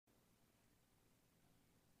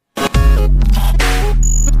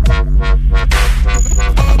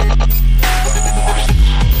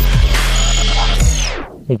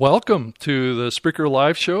Welcome to the Spreaker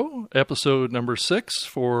Live Show, episode number 6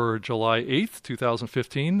 for July 8th,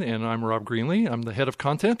 2015. And I'm Rob Greenlee. I'm the head of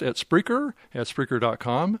content at Spreaker, at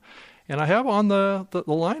Spreaker.com. And I have on the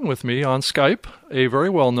line with me on Skype a very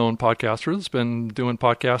well-known podcaster that's been doing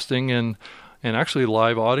podcasting and actually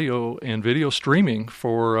live audio and video streaming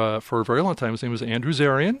for a very long time. His name is Andrew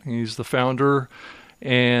Zarian. He's the founder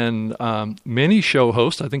and many show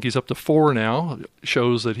hosts. I think he's up to 4 now,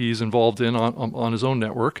 shows that he's involved in on his own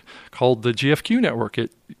network called the GFQ Network at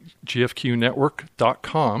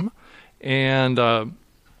gfqnetwork.com. And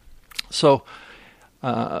so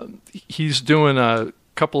he's doing a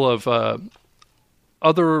couple of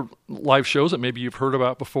other live shows that maybe you've heard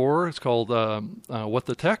about before. It's called What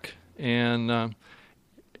the Tech. And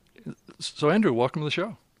so, Andrew, welcome to the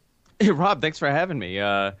show. Hey, Rob, thanks for having me.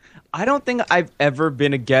 I don't think I've ever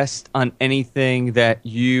been a guest on anything that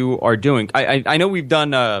you are doing. I know we've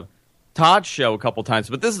done Todd's show a couple times,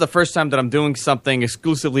 but this is the first time that I'm doing something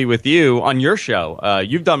exclusively with you on your show.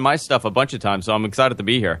 You've done my stuff a bunch of times, so I'm excited to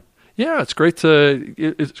be here. Yeah, it's great to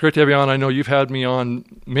have you on. I know you've had me on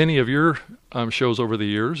many of your shows over the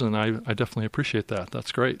years, and I definitely appreciate that.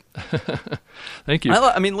 That's great. Thank you.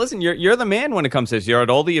 I mean, listen, you're the man when it comes to this. You're at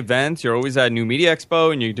all the events. You're always at New Media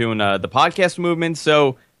Expo, and you're doing the podcast movement.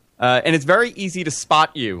 So, and it's very easy to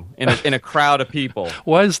spot you in a crowd of people.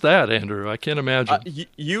 Why is that, Andrew? I can't imagine.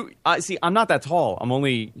 See, I'm not that tall.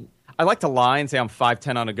 I like to lie and say I'm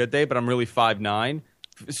 5'10" on a good day, but I'm really 5'9".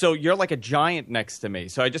 So you're like a giant next to me.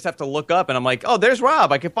 So I just have to look up, and I'm like, oh, there's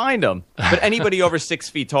Rob. I can find him. But anybody over 6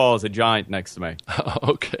 feet tall is a giant next to me.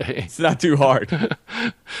 Okay. It's not too hard.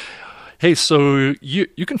 Hey, so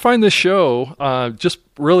you can find this show just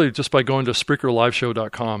by going to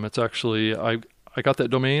SpreakerLiveShow.com. It's actually, I got that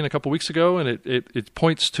domain a couple weeks ago, and it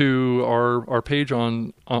points to our page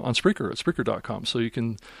on Spreaker at Spreaker.com. So you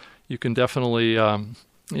can definitely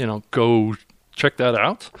go check that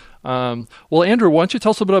out. Well, Andrew, why don't you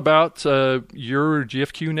tell us a bit about your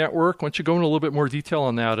GFQ network? Why don't you go into a little bit more detail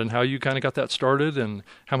on that and how you kind of got that started and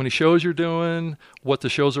how many shows you're doing, what the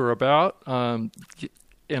shows are about. And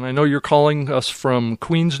I know you're calling us from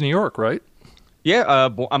Queens, New York, right? Yeah,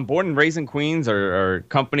 I'm born and raised in Queens, our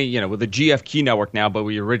company, with the GFQ network now, but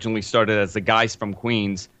we originally started as the guys from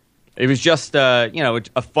Queens. It was just, a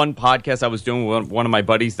fun podcast I was doing with one of my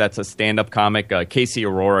buddies that's a stand-up comic, Casey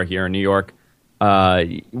Aurora here in New York.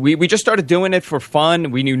 We just started doing it for fun.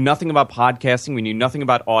 We knew nothing about podcasting. We knew nothing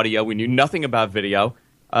about audio. We knew nothing about video.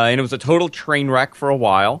 And it was a total train wreck for a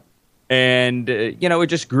while. And, it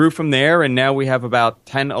just grew from there. And now we have about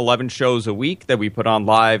 10, 11 shows a week that we put on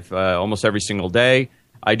live almost every single day.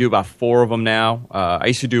 I do about 4 of them now. I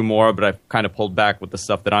used to do more, but I've kind of pulled back with the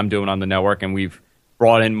stuff that I'm doing on the network. And we've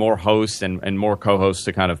brought in more hosts and more co-hosts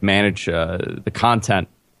to kind of manage the content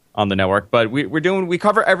on the network. But we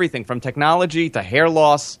cover everything from technology to hair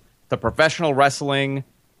loss to professional wrestling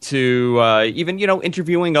to even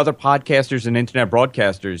interviewing other podcasters and internet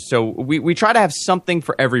broadcasters. So we try to have something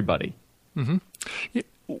for everybody. Mm-hmm. Yeah,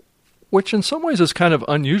 which in some ways is kind of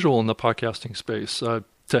unusual in the podcasting space, to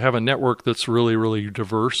have a network that's really, really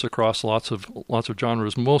diverse across lots of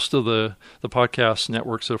genres. Most of the podcast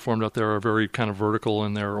networks that are formed out there are very kind of vertical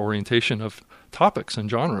in their orientation of topics and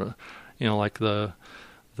genre. Like the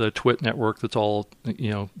Twit network that's all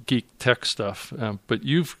geek tech stuff, but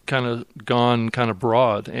you've kind of gone kind of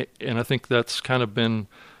broad, and I think that's kind of been,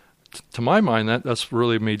 to my mind, that's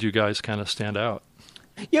really made you guys kind of stand out.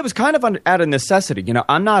 Yeah, it was kind of out of necessity.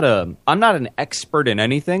 I'm not an expert in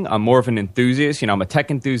anything. I'm more of an enthusiast. I'm a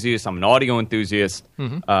tech enthusiast. I'm an audio enthusiast.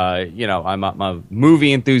 Mm-hmm. I'm a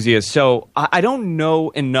movie enthusiast. So I don't know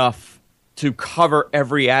enough to cover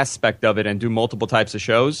every aspect of it and do multiple types of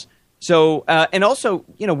shows. So, and also,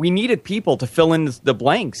 we needed people to fill in the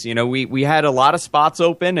blanks. We had a lot of spots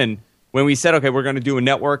open, and when we said, okay, we're going to do a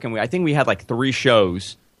network, and I think we had like 3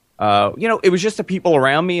 shows, it was just the people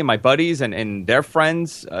around me and my buddies and their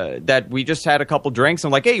friends that we just had a couple drinks. I'm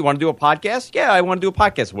like, hey, you want to do a podcast? Yeah, I want to do a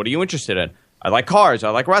podcast. What are you interested in? I like cars. I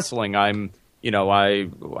like wrestling. I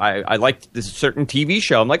like this certain TV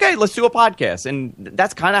show. I'm like, hey, let's do a podcast. And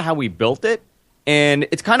that's kind of how we built it. And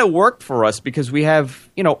it's kind of worked for us because we have,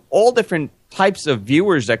 all different types of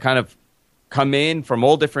viewers that kind of come in from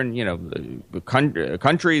all different,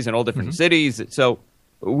 countries and all different mm-hmm. cities. So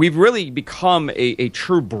we've really become a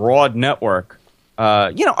true broad network.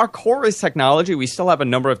 Our core is technology. We still have a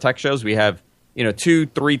number of tech shows. We have, 2,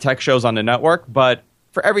 3 tech shows on the network. But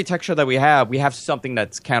for every tech show that we have something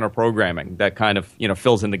that's counter-programming that kind of,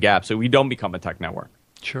 fills in the gap. So we don't become a tech network.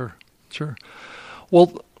 Sure.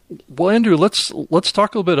 Well, Well, Andrew, let's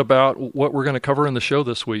talk a little bit about what we're going to cover in the show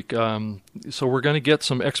this week. So we're going to get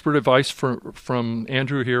some expert advice from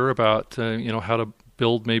Andrew here about how to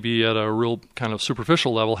build, maybe at a real kind of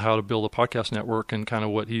superficial level, how to build a podcast network and kind of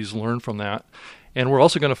what he's learned from that. And we're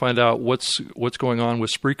also going to find out what's going on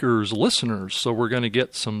with Spreaker's listeners. So we're going to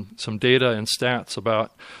get some data and stats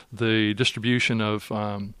about the distribution of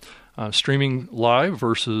streaming live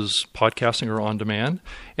versus podcasting or on demand.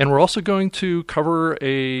 And we're also going to cover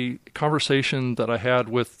a conversation that I had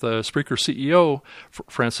with Spreaker CEO,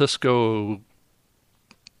 Francisco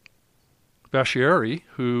Bascieri,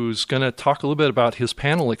 who's going to talk a little bit about his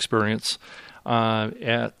panel experience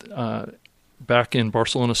back in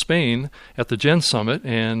Barcelona, Spain, at the Gen Summit,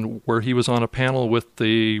 and where he was on a panel with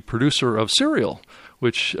the producer of Serial,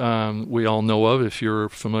 which we all know of if you're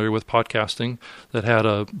familiar with podcasting, that had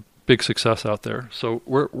a big success out there. So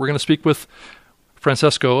we're going to speak with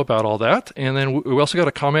Francesco about all that. And then we also got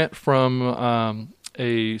a comment from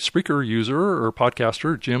a Spreaker user or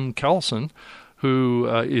podcaster, Jim Callison, who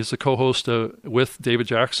is the co-host with David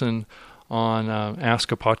Jackson on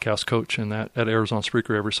Ask a Podcast Coach, and that airs on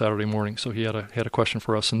Spreaker every Saturday morning. So he had a question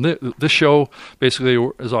for us. And this show basically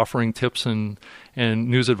is offering tips and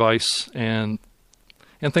news advice and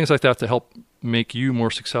things like that to help make you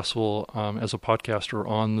more successful as a podcaster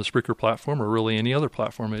on the Spreaker platform, or really any other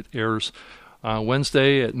platform. It airs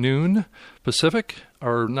Wednesday at noon Pacific,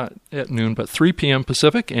 or not at noon, but 3 p.m.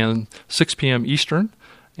 Pacific and 6 p.m. Eastern.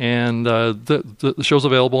 And the show's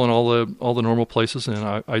available in all the normal places, in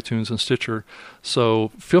iTunes and Stitcher.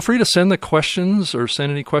 So feel free to send the questions, or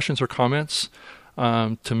send any questions or comments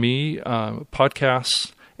to me,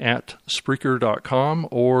 podcasts@Spreaker.com,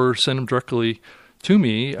 or send them directly to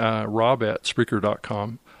me,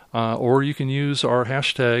 rob@Spreaker.com. Or you can use our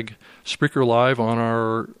hashtag SpreakerLive on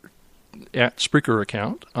our @Spreaker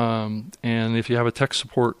account. And if you have a tech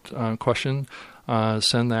support question,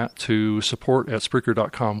 send that to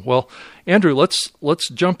support@Spreaker.com. Well, Andrew, let's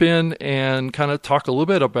jump in and kind of talk a little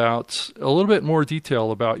bit more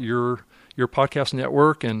detail about your podcast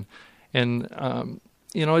network, and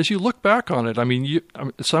as you look back on it,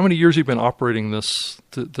 so how many years you've been operating this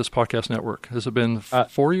podcast network? Has it been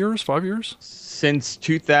 4 years, 5 years? Since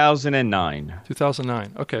 2009.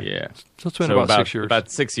 2009. Okay. Yeah. So it's been about 6 years.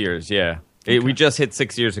 About 6 years. Yeah. Okay. We just hit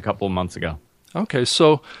 6 years a couple of months ago. Okay.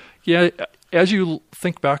 So, yeah, as you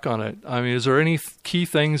think back on it, is there any key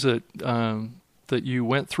things that you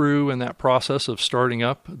went through in that process of starting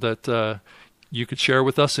up that you could share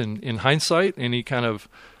with us in hindsight? Any kind of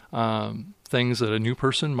things that a new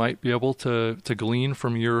person might be able to glean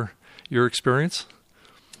from your experience?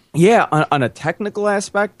 Yeah, on a technical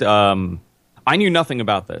aspect, I knew nothing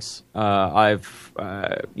about this. I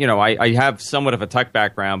have somewhat of a tech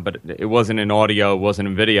background, but it wasn't in audio, it wasn't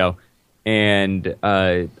in video. And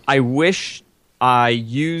I wish I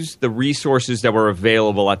used the resources that were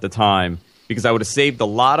available at the time, because I would have saved a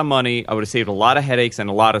lot of money, I would have saved a lot of headaches and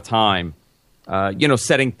a lot of time,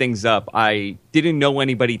 setting things up. I didn't know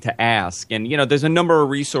anybody to ask. And, there's a number of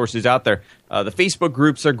resources out there. The Facebook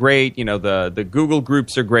groups are great. The Google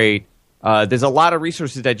groups are great. There's a lot of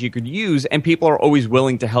resources that you could use, and people are always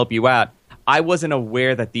willing to help you out. I wasn't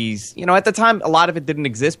aware that these, at the time, a lot of it didn't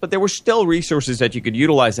exist, but there were still resources that you could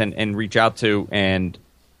utilize and reach out to and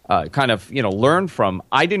learn from.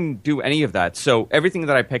 I didn't do any of that. So everything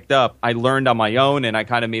that I picked up, I learned on my own, and I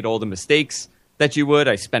kind of made all the mistakes that you would.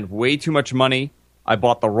 I spent way too much money. I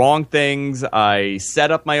bought the wrong things. I set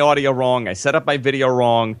up my audio wrong. I set up my video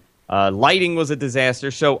wrong. Lighting was a disaster.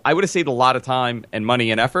 So I would have saved a lot of time and money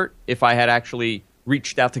and effort if I had actually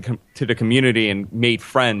reached out to the community and made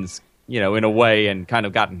friends, in a way, and kind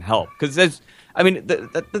of gotten help. Because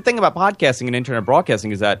the thing about podcasting and internet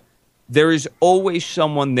broadcasting is that there is always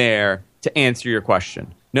someone there to answer your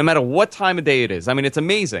question, no matter what time of day it is. It's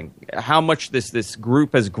amazing how much this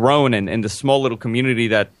group has grown, and the small little community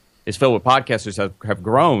that is filled with podcasters have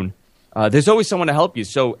grown. There's always someone to help you,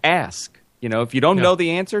 so ask. If you don't know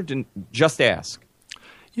the answer, then just ask.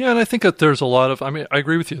 Yeah, and I think that there's a lot of, I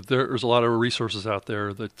agree with you. There's a lot of resources out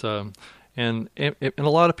there that, and a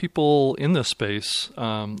lot of people in this space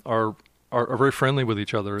are very friendly with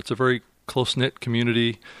each other. It's a very close-knit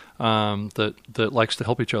community that likes to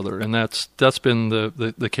help each other, and that's been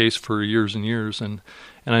the case for years and years. And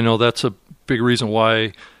I know that's a big reason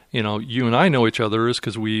why you and I know each other, is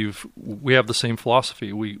because we have the same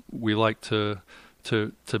philosophy. We like to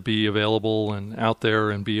be available and out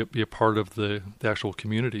there and be a part of the actual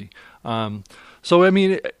community. So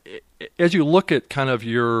as you look at kind of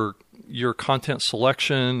your your content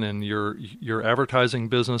selection and your advertising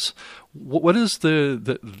business, what is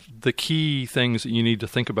the key things that you need to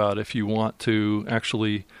think about if you want to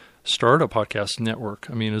actually start a podcast network?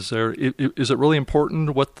 I mean, is it really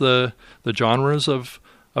important what the genres of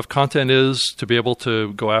content is to be able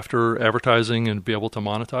to go after advertising and be able to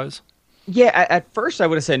monetize? Yeah, at first I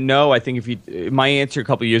would have said no. I think my answer a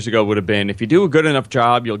couple of years ago would have been, if you do a good enough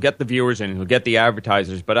job, you'll get the viewers and you'll get the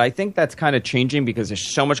advertisers. But I think that's kind of changing because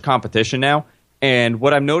there's so much competition now. And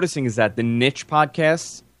what I'm noticing is that the niche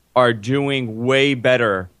podcasts are doing way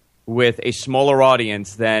better with a smaller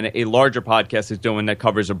audience than a larger podcast is doing that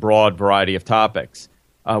covers a broad variety of topics.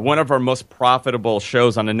 One of our most profitable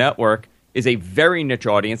shows on the network is a very niche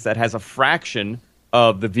audience that has a fraction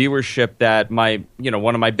of the viewership that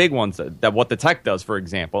one of my big ones, that What the Tech does, for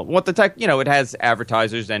example. What the Tech, it has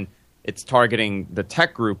advertisers and it's targeting the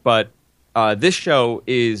tech group, but this show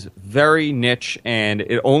is very niche and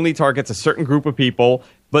it only targets a certain group of people,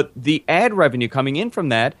 but the ad revenue coming in from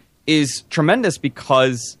that is tremendous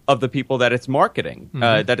because of the people that it's marketing,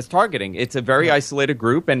 that it's targeting. It's a very isolated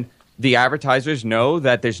group, and the advertisers know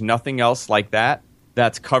that there's nothing else like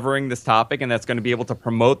that's covering this topic and that's going to be able to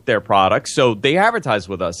promote their products. So they advertise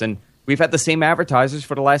with us, and we've had the same advertisers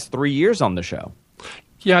for the last 3 years on the show.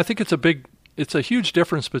 Yeah, I think it's a huge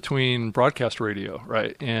difference between broadcast radio,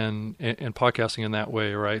 right, and podcasting in that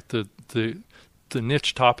way, right? The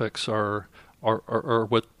niche topics are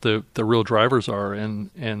what the real drivers are,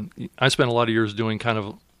 and I spent a lot of years doing kind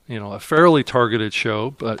of a fairly targeted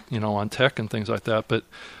show, but on tech and things like that. But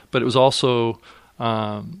it was also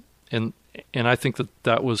and I think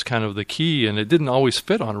that was kind of the key, and it didn't always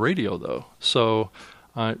fit on radio, though. So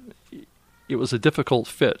it was a difficult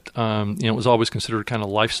fit. It was always considered kind of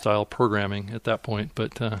lifestyle programming at that point.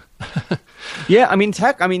 But yeah,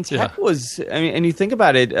 tech was. And you think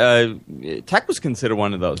about it, tech was considered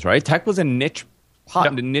one of those, right? Tech was a niche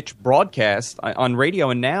broadcast on radio,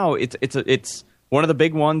 and now it's one of the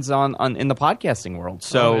big ones on in the podcasting world.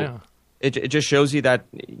 So. It just shows you that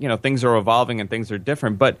things are evolving and things are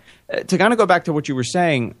different. But to kind of go back to what you were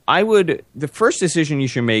saying, the first decision you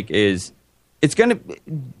should make is, it's going to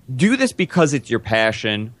do this because it's your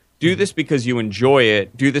passion. Do this because you enjoy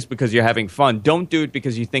it. Do this because you're having fun. Don't do it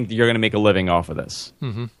because you think that you're going to make a living off of this.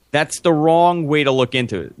 Mm-hmm. That's the wrong way to look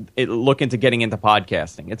into it. Look into getting into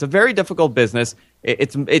podcasting. It's a very difficult business.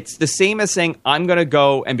 It's the same as saying, I'm going to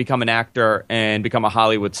go and become an actor and become a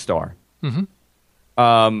Hollywood star. Mm-hmm.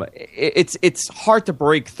 It's hard to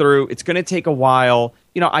break through. It's going to take a while.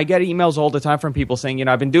 I get emails all the time from people saying,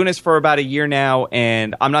 I've been doing this for about a year now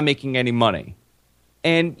and I'm not making any money.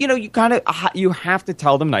 And, you have to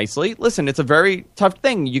tell them nicely, listen, it's a very tough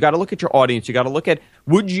thing. You got to look at your audience. You got to look at,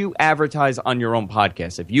 would you advertise on your own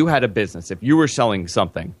podcast? If you had a business, if you were selling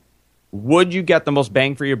something, would you get the most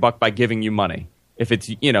bang for your buck by giving you money? If it's,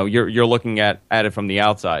 you're looking at it from the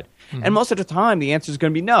outside. Mm-hmm. And most of the time, the answer is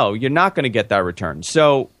going to be no. You're not going to get that return.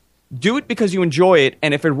 So do it because you enjoy it.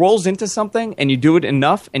 And if it rolls into something and you do it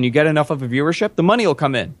enough and you get enough of a viewership, the money will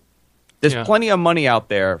come in. There's plenty of money out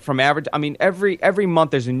there from every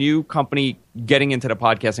month there's a new company getting into the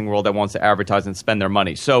podcasting world that wants to advertise and spend their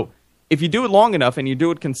money. So if you do it long enough and you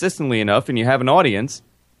do it consistently enough and you have an audience,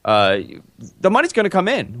 the money's going to come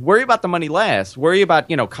in. Worry about the money last. Worry about,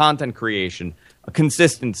 content creation,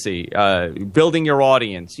 consistency, building your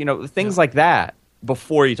audience, things like that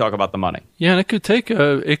before you talk about the money. Yeah, and it could take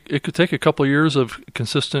a couple of years of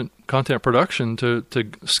consistent content production to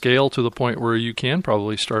scale to the point where you can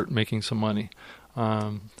probably start making some money.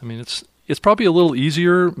 It's probably a little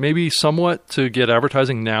easier, maybe somewhat, to get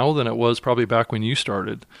advertising now than it was probably back when you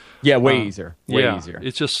started. Yeah, way easier. Way easier.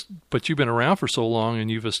 It's just, but you've been around for so long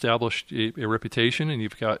and you've established a reputation and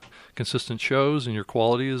you've got consistent shows and your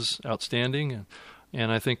quality is outstanding.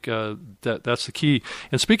 And I think that's the key.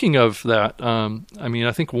 And speaking of that,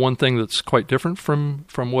 I think one thing that's quite different from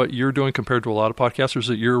what you're doing compared to a lot of podcasters is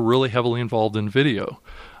that you're really heavily involved in video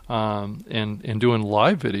and doing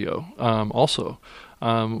live video also.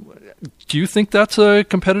 Do you think that's a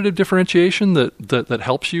competitive differentiation that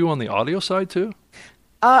helps you on the audio side too?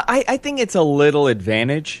 I think it's a little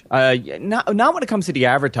advantage. Not when it comes to the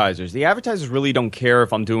advertisers. The advertisers really don't care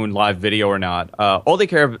if I'm doing live video or not. All they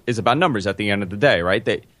care is about numbers at the end of the day,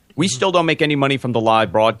 right? We still don't make any money from the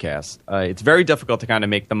live broadcast. It's very difficult to kind of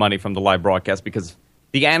make the money from the live broadcast because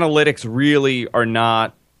the analytics really are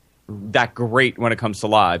not that great when it comes to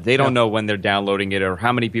live. They don't know when they're downloading it or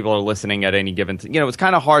how many people are listening at any given time. It's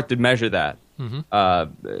kind of hard to measure that.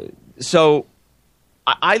 Mm-hmm. So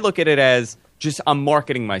I look at it as just I'm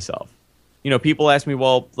marketing myself. People ask me,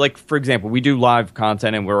 well, like, for example, we do live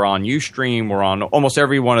content and we're on Ustream, we're on almost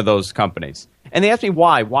every one of those companies. And they ask me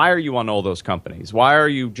why. Why are you on all those companies? Why are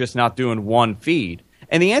you just not doing one feed?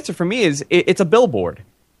 And the answer for me is it's a billboard.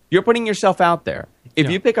 You're putting yourself out there. If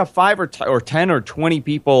you pick up 5 or 10 or 20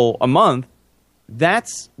 people a month,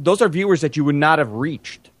 those are viewers that you would not have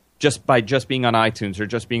reached just by being on iTunes or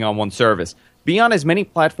just being on one service. Be on as many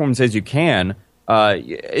platforms as you can.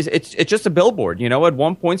 It's just a billboard. At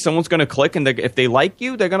one point, someone's going to click, and if they like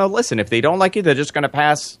you, they're going to listen. If they don't like you, they're just going to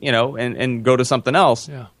pass, and go to something else.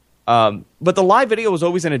 Yeah. But the live video was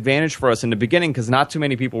always an advantage for us in the beginning because not too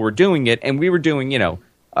many people were doing it, and we were doing,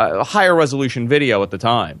 a higher resolution video at the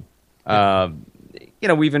time.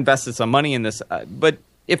 We've invested some money in this, but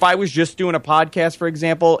if I was just doing a podcast, for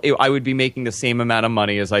example, I would be making the same amount of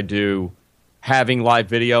money as I do having live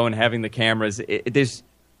video and having the cameras.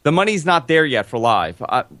 The money's not there yet for live.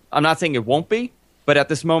 I'm not saying it won't be, but at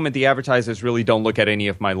this moment, the advertisers really don't look at any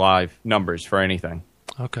of my live numbers for anything.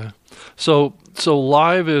 Okay, so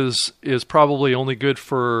live is probably only good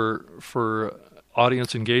for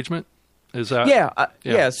audience engagement. Is that?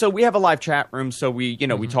 Yeah. So we have a live chat room, so we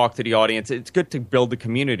talk to the audience. It's good to build the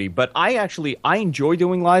community, but I enjoy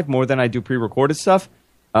doing live more than I do pre-recorded stuff.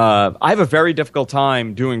 I have a very difficult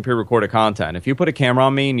time doing pre-recorded content. If you put a camera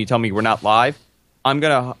on me and you tell me we're not live, I'm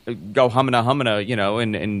going to go humana,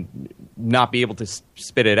 and not be able to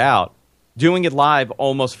spit it out. Doing it live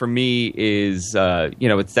almost for me is,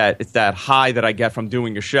 it's that high that I get from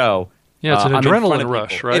doing a show. Yeah, it's an adrenaline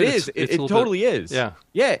rush, right? It is. It totally is. Yeah.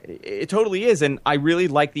 Yeah, it totally is. And I really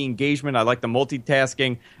like the engagement. I like the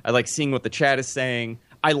multitasking. I like seeing what the chat is saying.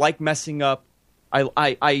 I like messing up.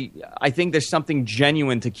 I think there's something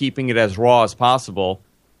genuine to keeping it as raw as possible.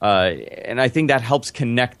 And I think that helps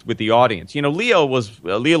connect with the audience. Leo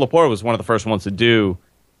Laporte was one of the first ones to do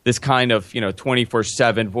this kind of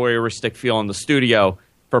 24/7 voyeuristic feel in the studio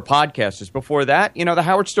for podcasters. Before that, the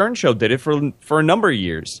Howard Stern Show did it for a number of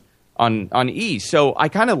years on E. So I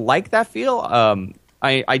kind of like that feel.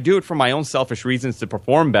 I do it for my own selfish reasons to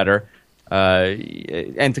perform better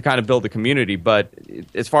and to kind of build a community. But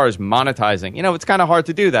as far as monetizing, it's kind of hard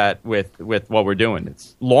to do that with what we're doing.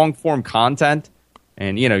 It's long form content.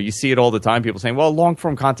 And, you see it all the time. People saying, well,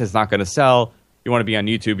 long-form content is not going to sell. You want to be on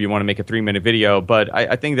YouTube. You want to make a 3-minute video. But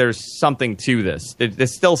I think there's something to this.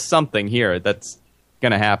 There's still something here that's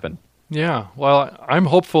going to happen. Yeah. Well, I'm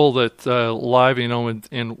hopeful that live,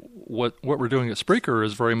 and what we're doing at Spreaker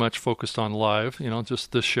is very much focused on live.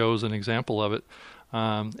 Just this show is an example of it.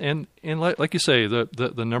 And like you say,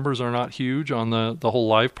 the numbers are not huge on the whole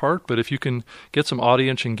live part, but if you can get some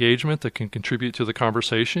audience engagement that can contribute to the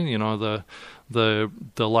conversation, the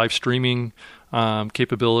live streaming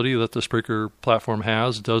capability that the Spreaker platform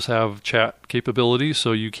does have chat capability,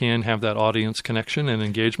 so you can have that audience connection and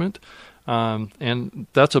engagement. And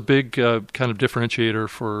that's a big kind of differentiator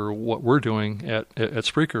for what we're doing at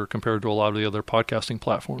Spreaker compared to a lot of the other podcasting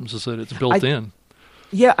platforms, is that it's built in.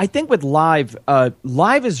 Yeah, I think with live,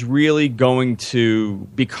 live is really going to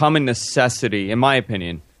become a necessity, in my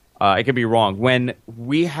opinion. I could be wrong. When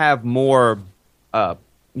we have more,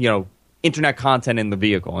 internet content in the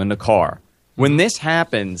vehicle, in the car. When this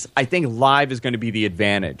happens, I think live is going to be the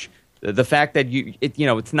advantage. The fact that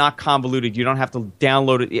it's not convoluted. You don't have to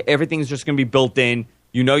download it. Everything's just going to be built in.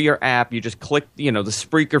 Your app. You just click, the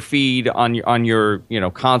Spreaker feed on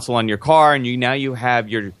your console on your car, and now you have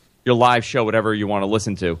your live show, whatever you want to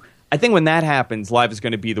listen to. I think when that happens, live is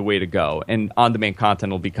going to be the way to go, and on-demand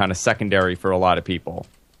content will be kind of secondary for a lot of people.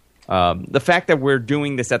 The fact that we're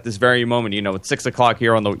doing this at this very moment, it's 6 o'clock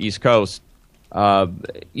here on the East Coast,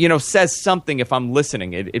 says something if I'm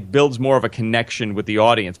listening. It builds more of a connection with the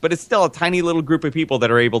audience, but it's still a tiny little group of people that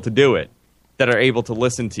are able to do it, that are able to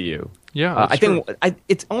listen to you. Yeah, I think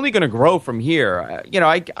it's only going to grow from here.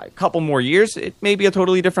 A couple more years, it may be a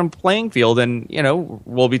totally different playing field, and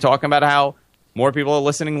we'll be talking about how more people are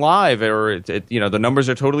listening live, or the numbers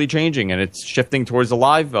are totally changing, and it's shifting towards a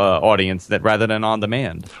live audience rather than on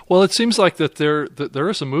demand. Well, it seems like that there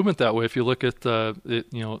is a movement that way. If you look at the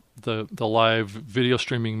live video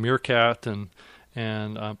streaming Meerkat and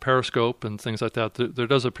Periscope and things like that, there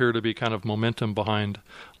does appear to be kind of momentum behind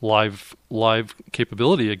live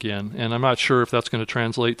capability again. And I'm not sure if that's going to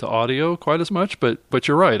translate to audio quite as much, but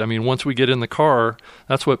you're right. I mean, once we get in the car,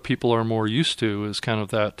 that's what people are more used to, is kind of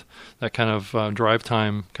that kind of drive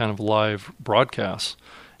time kind of live broadcasts.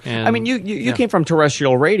 And, I mean, you came from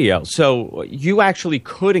terrestrial radio, so you actually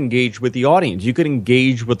could engage with the audience. You could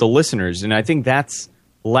engage with the listeners, and I think that's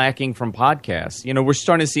lacking from podcasts. We're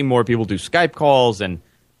starting to see more people do Skype calls and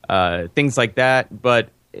things like that. But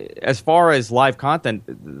as far as live content,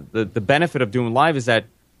 the benefit of doing live is that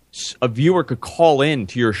a viewer could call in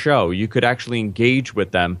to your show. You could actually engage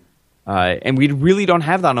with them And we really don't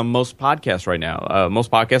have that on most podcasts right now.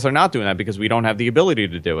 Most podcasts are not doing that because we don't have the ability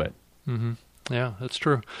to do it. Mm-hmm. Yeah, that's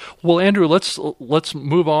true. Well, Andrew, let's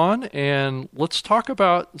move on and let's talk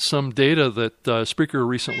about some data that Spreaker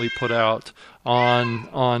recently put out on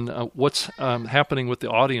what's happening with the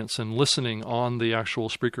audience and listening on the actual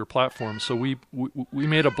Spreaker platform. So we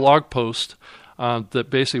made a blog post that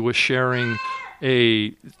basically was sharing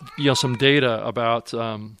some data about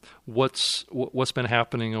what's been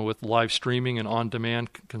happening with live streaming and on-demand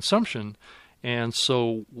consumption. And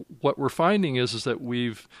so what we're finding is that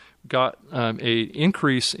we've got a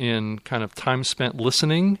increase in kind of time spent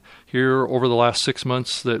listening here over the last 6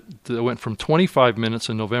 months that went from 25 minutes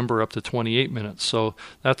in November up to 28 minutes. So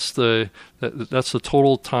that's the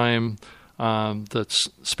total time that's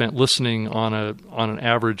spent listening on an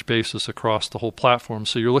average basis across the whole platform.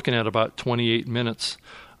 So you're looking at about 28 minutes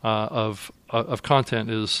of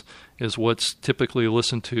content is what's typically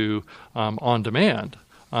listened to on demand.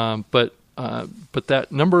 But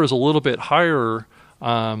that number is a little bit higher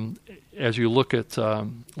as you look at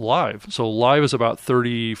live. So live is about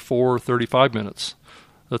 34, 35 minutes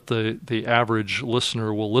that the average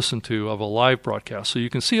listener will listen to of a live broadcast. So you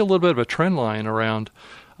can see a little bit of a trend line around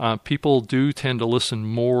people do tend to listen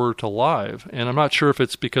more to live. And I'm not sure if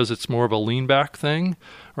it's because it's more of a lean back thing,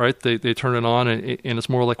 right? They turn it on and it's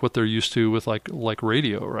more like what they're used to with like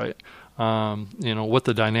radio, right? What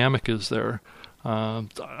the dynamic is there. I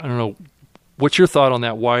don't know. What's your thought on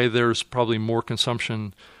that? Why there's probably more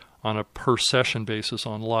consumption on a per session basis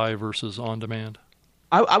on live versus on demand?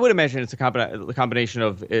 I would imagine it's a combination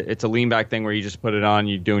of it's a lean back thing where you just put it on,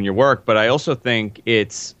 you're doing your work. But I also think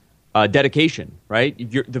it's dedication, right?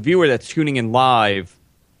 The viewer that's tuning in live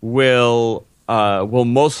will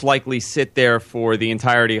most likely sit there for the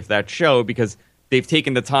entirety of that show because they've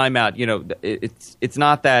taken the time out. It's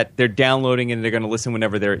not that they're downloading and they're going to listen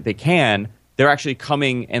whenever they can. They're actually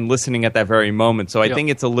coming and listening at that very moment. So I think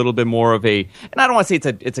it's a little bit more of and I don't want to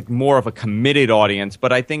say it's more of a committed audience,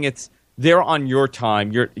 but I think they're on your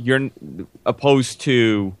time. You're opposed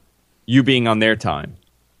to you being on their time.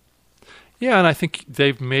 Yeah, and I think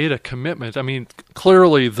they've made a commitment. I mean,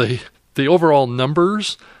 clearly the overall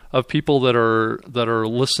numbers of people that are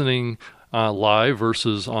listening live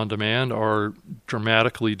versus on demand are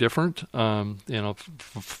dramatically different.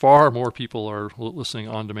 Far more people are listening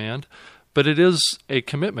on demand. But it is a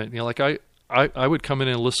commitment. Like I would come in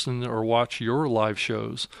and listen or watch your live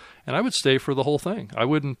shows, and I would stay for the whole thing. I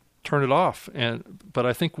wouldn't turn it off. But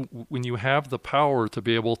I think when you have the power to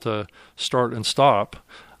be able to start and stop,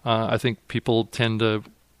 I think people tend to,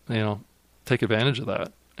 take advantage of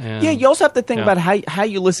that. And, you also have to think about how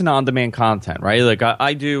you listen to on-demand content, right? Like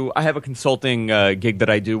I have a consulting gig that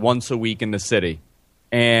I do once a week in the city,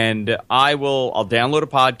 and I'll download a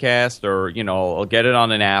podcast or I'll get it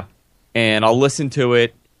on an app. And I'll listen to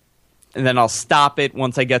it, and then I'll stop it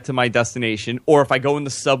once I get to my destination. Or if I go in the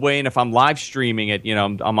subway and if I'm live streaming it,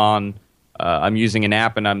 I'm using an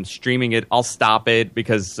app and I'm streaming it, I'll stop it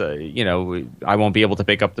because, I won't be able to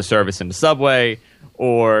pick up the service in the subway.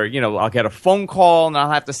 Or, I'll get a phone call and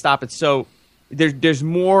I'll have to stop it. So there's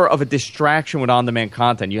more of a distraction with on-demand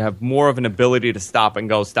content. You have more of an ability to stop and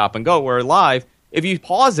go. Where live, if you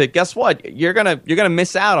pause it, guess what? You're gonna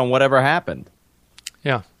miss out on whatever happened.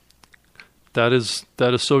 Yeah. That is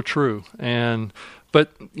so true.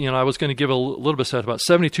 But I was going to give a little bit of about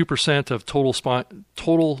 72% of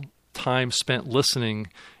total time spent listening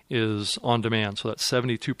is on demand. So that's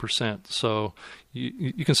 72%. So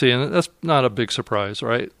you can see, and that's not a big surprise,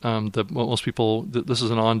 right? That most people, this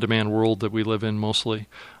is an on-demand world that we live in mostly.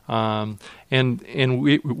 And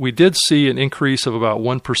we did see an increase of about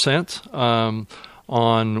 1%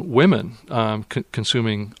 on women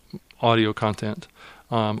consuming audio content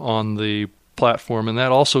on the platform, and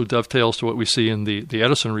that also dovetails to what we see in the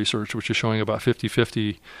Edison research, which is showing about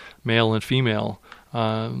 50-50 male and female.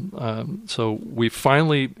 So we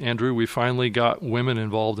finally got women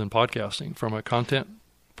involved in podcasting from a content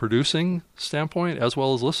producing standpoint as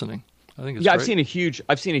well as listening. I think it's great.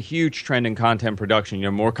 I've seen a huge trend in content production.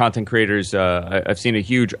 More content creators. I've seen a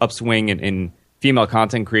huge upswing in female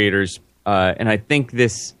content creators, and I think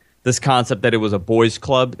this concept that it was a boys'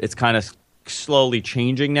 club, it's kind of slowly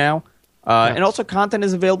changing now. And also content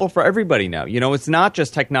is available for everybody now. It's not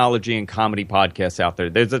just technology and comedy podcasts out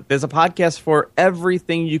there. There's a podcast for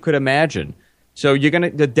everything you could imagine. So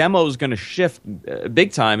the demo is gonna shift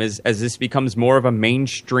big time as this becomes more of a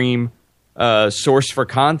mainstream source for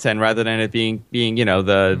content rather than it being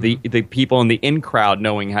the people in the in crowd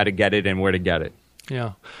knowing how to get it and where to get it.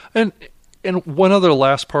 Yeah, and one other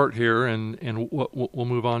last part here, and we'll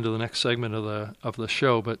move on to the next segment of the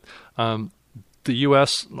show, but. the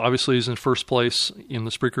U.S. obviously is in first place in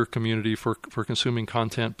the Spreaker community for consuming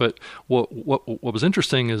content. But what was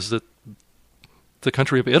interesting is that the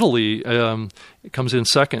country of Italy comes in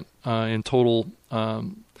second in total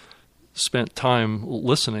spent time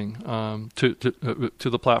listening to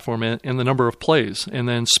the platform and the number of plays. And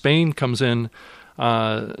then Spain comes in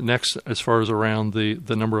next as far as around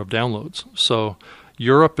the number of downloads. So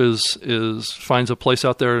Europe finds a place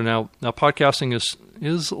out there now. Now podcasting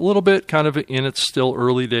is a little bit kind of in its still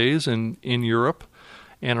early days in Europe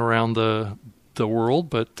and around the world,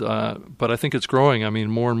 but I think it's growing. I mean,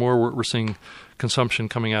 more and more we're seeing consumption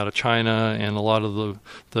coming out of China and a lot of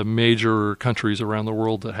the major countries around the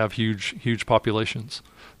world that have huge populations.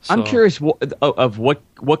 So, I'm curious of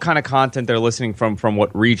what kind of content they're listening from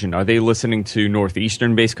what region. Are they listening to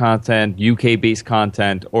Northeastern-based content, UK-based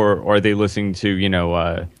content, or are they listening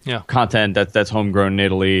to content that's homegrown in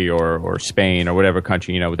Italy or Spain or whatever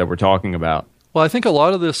country that we're talking about? Well, I think a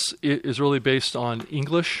lot of this is really based on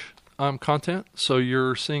English content. So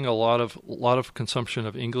you're seeing a lot of consumption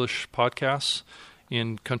of English podcasts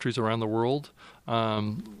in countries around the world.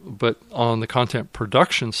 But on the content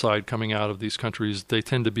production side coming out of these countries, they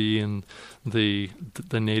tend to be in the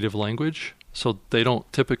native language. So they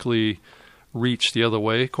don't typically reach the other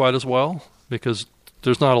way quite as well because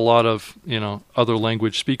there's not a lot of, other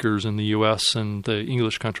language speakers in the U.S. and the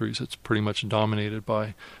English countries. It's pretty much dominated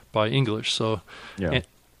by English. So, yeah.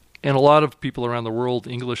 And a lot of people around the world,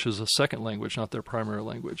 English is a second language, not their primary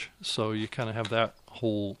language. So you kind of have that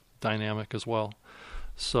whole dynamic as well.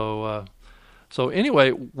 So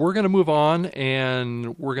anyway, we're going to move on,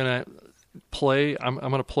 and we're going to play. I'm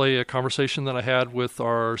going to play a conversation that I had with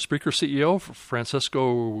our Spreaker CEO,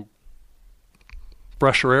 Francesco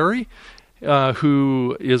Brasciarelli,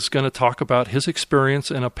 who is going to talk about his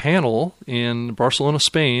experience in a panel in Barcelona,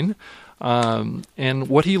 Spain, and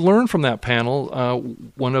what he learned from that panel.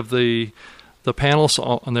 One of the panelists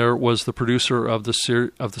on there was the producer of the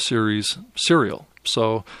series Serial.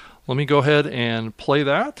 So let me go ahead and play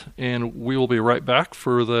that, and we will be right back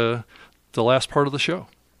for the last part of the show.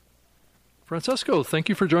 Francesco, thank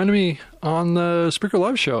you for joining me on the Spreaker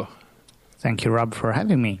Live show. Thank you, Rob, for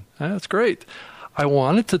having me. That's great. I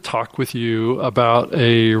wanted to talk with you about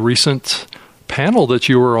a recent panel that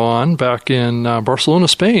you were on back in Barcelona,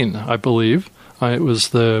 Spain, I believe. It was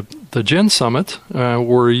the Gen Summit,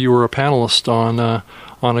 where you were a panelist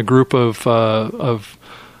on a group of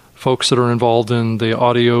folks that are involved in the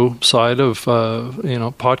audio side of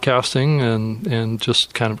podcasting and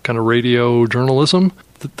just kind of radio journalism.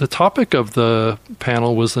 The topic of the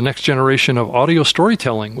panel was the next generation of audio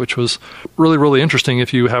storytelling, which was really, really interesting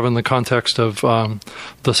if you have in the context of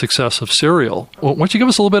the success of Serial. Well, why don't you give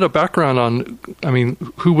us a little bit of background on,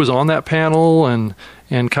 who was on that panel and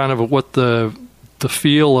kind of what the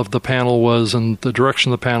feel of the panel was and the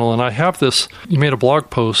direction of the panel. And I have this, you made a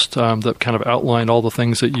blog post that kind of outlined all the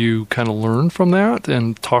things that you kind of learned from that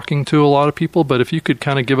and talking to a lot of people. But if you could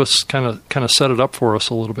kind of give us kind of set it up for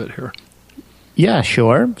us a little bit here. Yeah,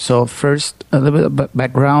 sure. So first, a little bit of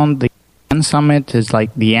background. The Gen Summit is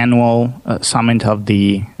like the annual summit of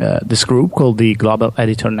this group called the Global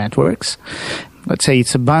Editor Networks. Let's say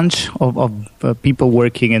it's a bunch of people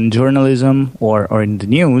working in journalism or in the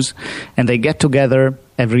news, and they get together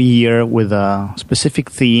every year with a specific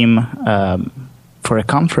theme for a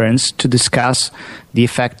conference to discuss the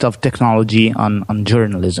effect of technology on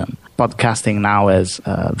journalism. Podcasting now is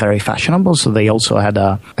very fashionable, so they also had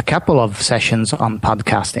a couple of sessions on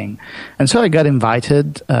podcasting. And so I got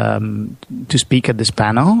invited to speak at this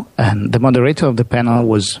panel, and the moderator of the panel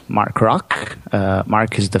was Mark Rock.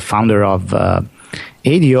 Mark is the founder of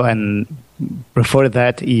ADIO, and before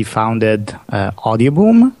that he founded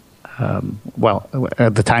Audioboom.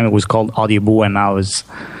 At the time it was called Audioboo, and now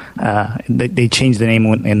they changed the name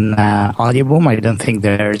in Audioboom. I don't think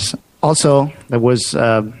there's... Also, there was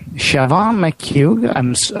Siobhan McHugh.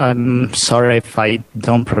 I'm sorry if I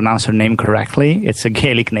don't pronounce her name correctly. It's a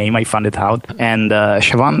Gaelic name. I found it out. And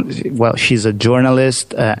Siobhan, well, she's a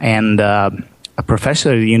journalist and a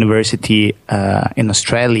professor at the university in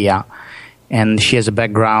Australia, and she has a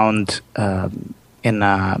background in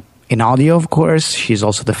audio, of course. She's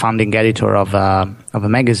also the founding editor of a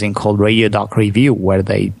magazine called Radio Doc Review, where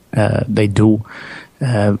they do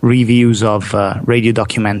reviews of radio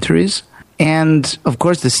documentaries. And of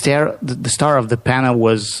course, the star of the panel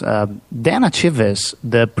was Dana Chivis,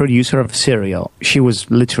 the producer of Serial. She was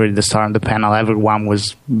literally the star of the panel. Everyone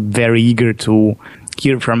was very eager to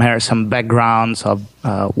hear from her some backgrounds of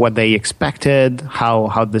what they expected,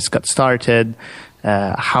 how this got started,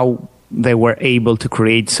 how they were able to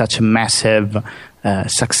create such a massive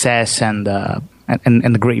success and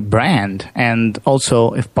and a great brand, and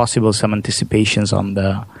also, if possible, some anticipations on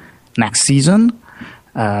the next season,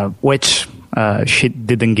 which she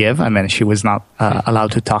didn't give. I mean, she was not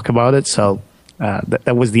allowed to talk about it, so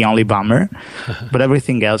that was the only bummer. But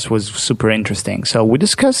everything else was super interesting. So we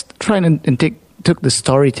discussed trying to took the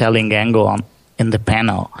storytelling angle in the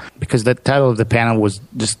panel, because the title of the panel was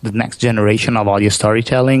just the next generation of audio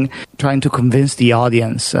storytelling, trying to convince the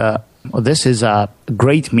audience this is a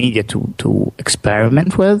great media to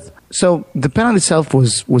experiment with. So the panel itself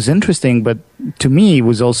was interesting, but to me it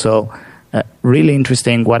was also really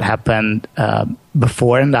interesting what happened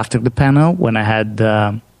before and after the panel, when I had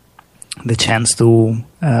the chance to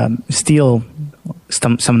steal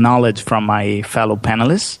some knowledge from my fellow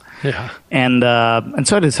panelists. Yeah. And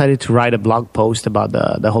so I decided to write a blog post about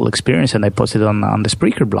the whole experience, and I posted it on the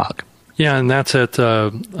Spreaker blog. Yeah, and that's at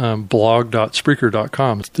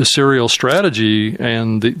blog.spreaker.com. The serial strategy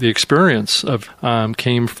and the experience of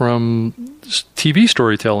came from TV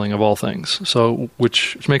storytelling, of all things. So,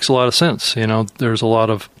 which makes a lot of sense. You know, there's a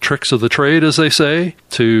lot of tricks of the trade, as they say,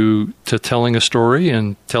 to telling a story,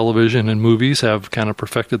 and television and movies have kind of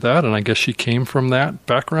perfected that. And I guess she came from that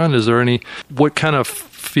background. Is there what kind of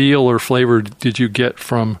feel or flavor did you get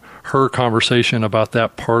from her conversation about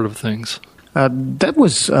that part of things? That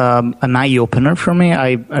was an eye-opener for me.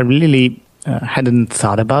 I really hadn't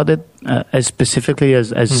thought about it as specifically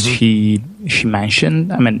as she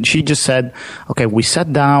mentioned. I mean, she just said, okay, we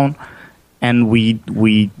sat down and we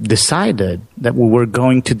decided that we were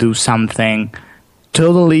going to do something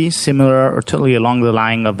totally similar or totally along the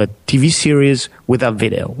line of a TV series without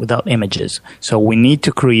video, without images. So we need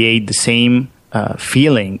to create the same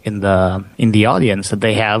feeling in the audience that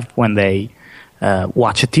they have when they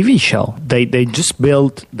watch a TV show. They just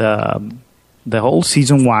built the whole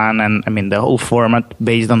season 1, and I mean the whole format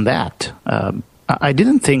based on that. I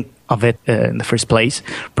didn't think of it in the first place,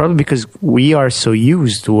 probably because we are so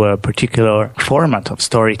used to a particular format of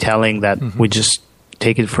storytelling that we just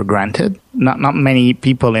take it for granted. Not many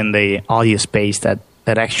people in the audio space that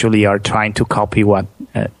actually are trying to copy what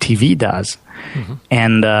TV does.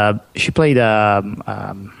 And she played a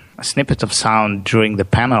snippet of sound during the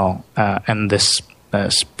panel, and this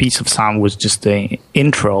piece of sound was just the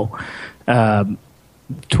intro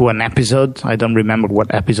to an episode. I don't remember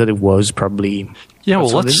what episode it was. Probably. Yeah. Well,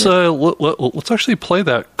 let's actually play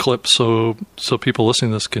that clip so people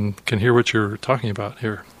listening to this can hear what you're talking about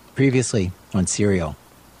here. Previously on Serial.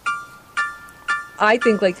 I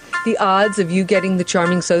think like the odds of you getting the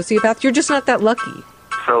charming sociopath, you're just not that lucky.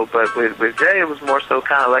 So, but with Jay, it was more so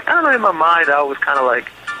kind of like, I don't know, in my mind, I was kind of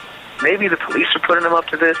like, maybe the police are putting him up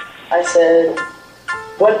to this. I said,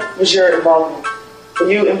 what was your involvement?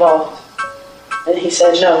 Were you involved? And he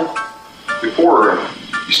said no. Before,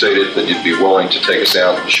 you stated that you'd be willing to take us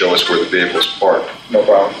out and show us where the vehicle's parked. No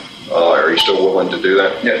problem. Are you still willing to do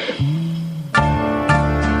that? Yes.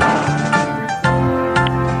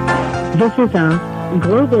 This is a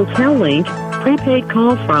Global Tel-Link prepaid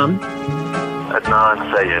call from Adnan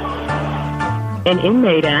Sayed, an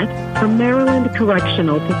inmate at a Maryland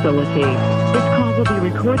Correctional Facility. This call will be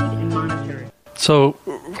recorded and monitored. So,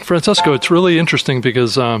 Francesco, it's really interesting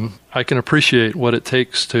because I can appreciate what it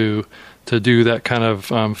takes to do that kind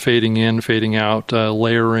of fading in, fading out,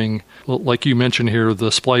 layering, like you mentioned here,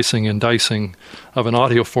 the splicing and dicing of an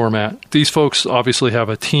audio format. These folks obviously have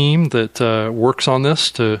a team that works on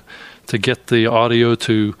this to get the audio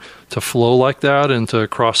to flow like that and to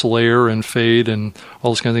cross layer and fade and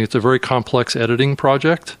all this kind of thing. It's a very complex editing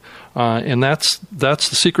project, and that's the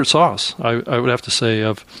secret sauce, I would have to say,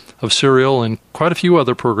 of Serial and quite a few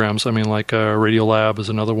other programs. I mean, like Radiolab is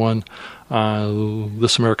another one.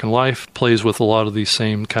 This American Life plays with a lot of these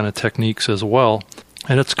same kind of techniques as well.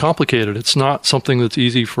 And it's complicated. It's not something that's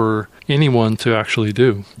easy for anyone to actually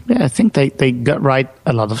do. Yeah, I think they got right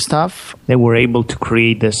a lot of stuff. They were able to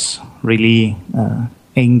create this really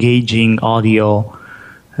engaging audio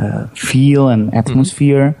feel and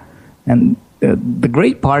atmosphere. And the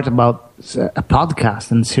great part about a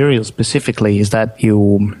podcast and Serial specifically is that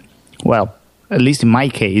at least in my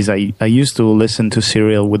case, I used to listen to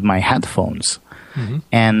Serial with my headphones.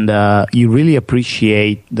 And you really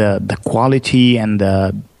appreciate the quality and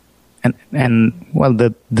the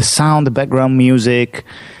sound, the background music,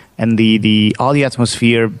 and the audio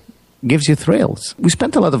atmosphere gives you thrills. We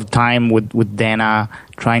spent a lot of time with Dana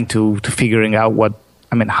trying to figuring out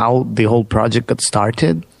how the whole project got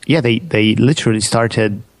started. Yeah, they literally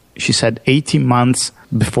started, she said, 18 months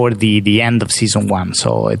before the end of season 1.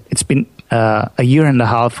 So it's been a year and a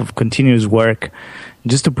half of continuous work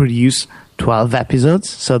just to produce 12 episodes.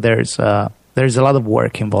 So there's a lot of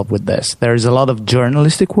work involved with this. There's a lot of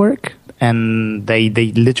journalistic work, and they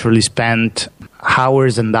literally spent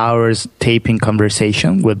hours and hours taping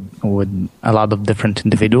conversation with a lot of different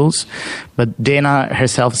individuals. But Dana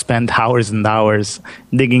herself spent hours and hours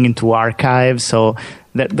digging into archives. So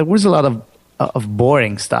there was a lot of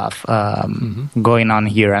boring stuff going on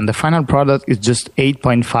here. And the final product is just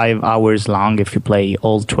 8.5 hours long if you play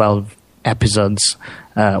all 12 episodes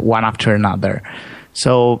one after another.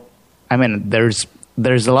 So, I mean, there's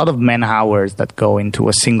a lot of man hours that go into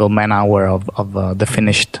a single man hour of the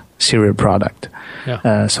finished serial product.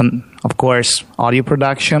 Yeah. So, of course, audio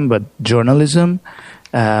production, but journalism.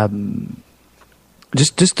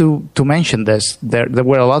 Just to mention this, there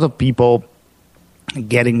were a lot of people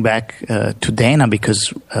getting back to Dana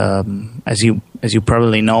because, as you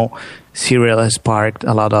probably know, serial has sparked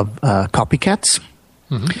a lot of copycats,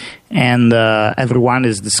 and everyone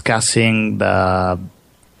is discussing the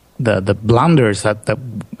blunders that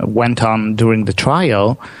went on during the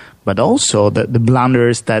trial, but also the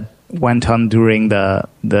blunders that went on during the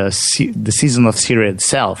season of Serial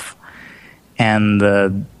itself. And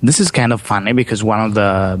this is kind of funny because one of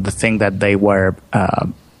the thing that they were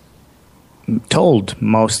told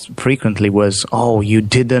most frequently was, "Oh, you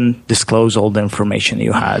didn't disclose all the information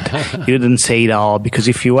you had. You didn't say it all, because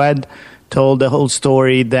if you had told the whole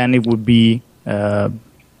story, then it would be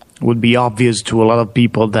obvious to a lot of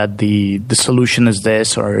people that the solution is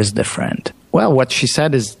this or is different." Well, what she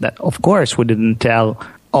said is that, of course, we didn't tell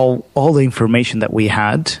all the information that we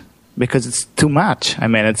had because it's too much. I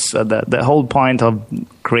mean, it's the whole point of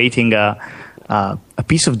creating a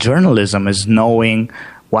piece of journalism is knowing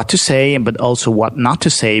what to say, but also what not to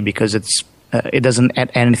say, because it doesn't add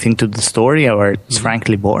anything to the story, or it's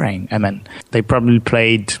frankly boring. I mean, they probably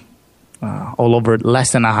played all over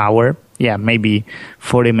less than an hour. Yeah, maybe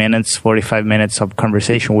 40 minutes, 45 minutes of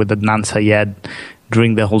conversation with Adnan Syed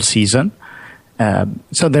during the whole season.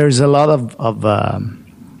 So there's a lot of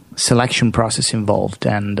selection process involved.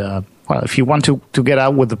 And, well, if you want to get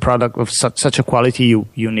out with the product of such a quality,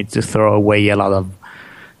 you need to throw away a lot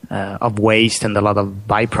of waste and a lot of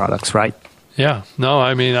byproducts, right? Yeah. No,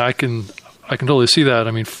 I mean, I can totally see that.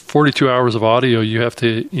 I mean, 42 hours of audio, you have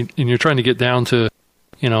to, and you're trying to get down to,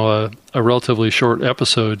 a relatively short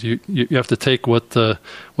episode. You have to take what the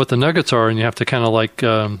nuggets are, and you have to kind of like,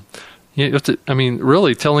 you have to, I mean,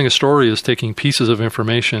 really telling a story is taking pieces of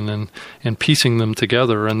information and piecing them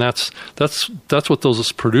together. And that's what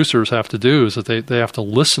those producers have to do, is that they have to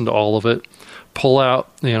listen to all of it, pull out,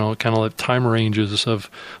 kind of like time ranges of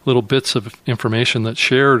little bits of information that's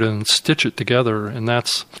shared, and stitch it together. And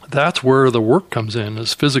that's where the work comes in,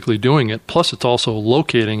 is physically doing it. Plus it's also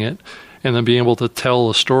locating it and then being able to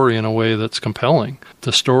tell a story in a way that's compelling.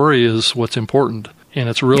 The story is what's important. And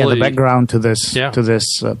it's really... the background to this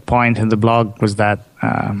point in the blog was that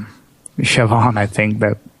Siobhan, I think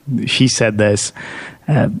that she said this.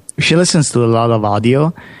 She listens to a lot of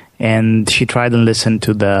audio, and she tried to listen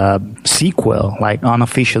to the sequel, like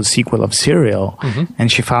unofficial sequel of Serial,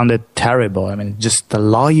 and she found it terrible. I mean, just a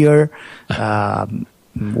lawyer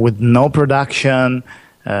with no production,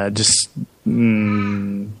 just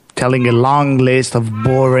telling a long list of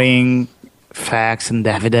boring facts and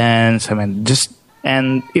evidence. I mean,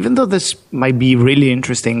 and even though this might be really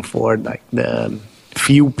interesting for like the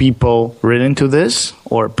few people reading to this,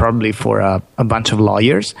 or probably for a bunch of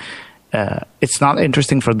lawyers, it's not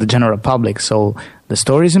interesting for the general public. So the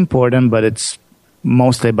story is important, but it's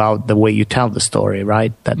mostly about the way you tell the story,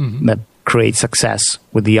 right? That creates success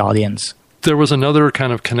with the audience. There was another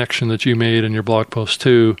kind of connection that you made in your blog post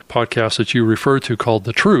too, podcast that you referred to called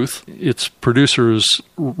The Truth. Its producers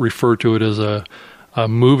refer to it as a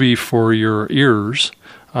movie for your ears,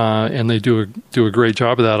 and they do a great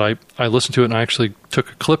job of that. I listened to it, and I actually took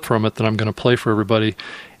a clip from it that I'm going to play for everybody.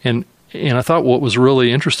 And I thought what was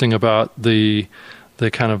really interesting about the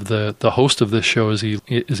kind of the host of this show is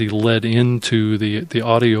he led into the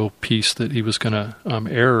audio piece that he was going to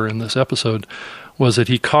air in this episode, was that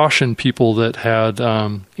he cautioned people that had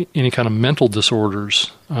any kind of mental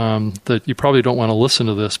disorders that you probably don't want to listen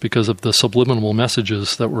to this because of the subliminal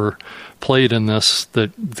messages that were played in this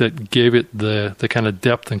that gave it the kind of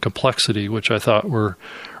depth and complexity, which I thought were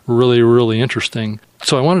really, really interesting.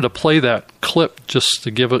 So I wanted to play that clip just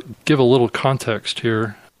to give a little context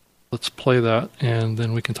here. Let's play that, and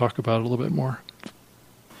then we can talk about it a little bit more.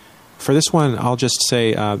 For this one, I'll just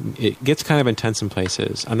say it gets kind of intense in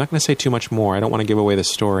places. I'm not going to say too much more. I don't want to give away the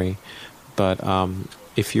story. But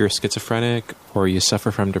if you're schizophrenic or you suffer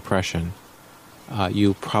from depression,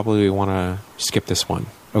 you probably want to skip this one.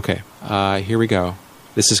 Okay, here we go.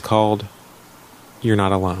 This is called You're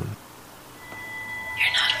Not Alone.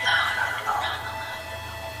 You're not alone.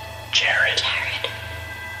 Jared.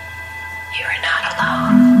 You are not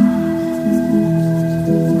alone.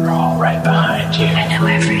 We're all right behind you. I know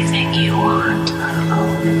everything you want. I don't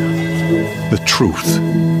know. The truth.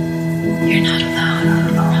 You're not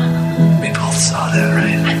alone. We both saw that,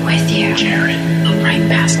 right? I'm with you. Jared. Look right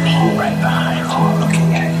past me. All right behind you. All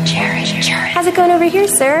looking at you. Jared. How's it going over here,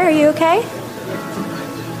 sir? Are you okay?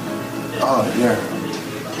 Oh, yeah.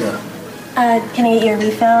 Can I get you a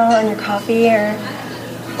refill on your coffee or?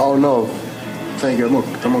 Oh, no. Thank you.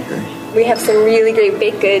 I'm okay. We have some really great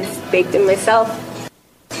baked goods baked in myself.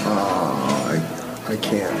 I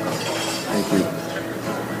can't. Thank you.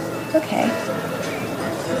 Okay.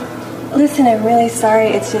 Listen, I'm really sorry.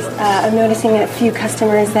 It's just I'm noticing a few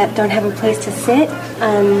customers that don't have a place to sit.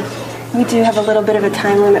 We do have a little bit of a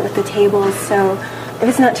time limit with the tables, so if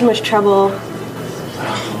it's not too much trouble.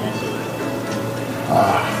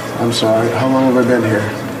 I'm sorry. How long have I been here?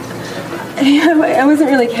 I wasn't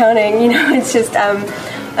really counting. It's just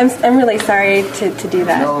I'm really sorry to do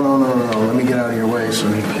that. No. Let me get out of your way so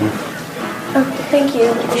you can. Oh, thank you.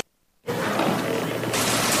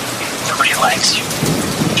 Nobody likes you.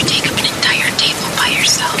 You take up an entire table by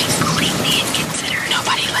yourself. Completely inconsiderate.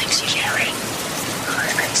 Nobody likes you, Jared.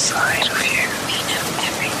 I'm inside of you. We know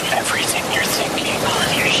everything. Everything you're thinking. All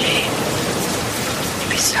of your shame. It'd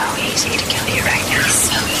be so easy to kill you right now.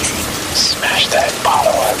 So easy. Smash that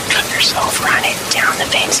bottle and cut yourself. Run it down the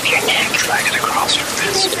veins of your neck. Drag it across your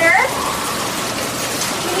wrist. Hey, sir?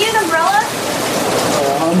 Can you use an umbrella?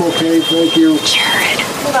 I'm okay, thank you. Jared.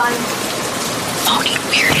 Hold on. Phony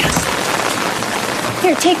weirdos.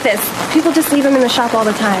 Here, take this. People just leave them in the shop all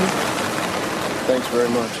the time. Thanks very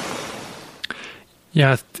much.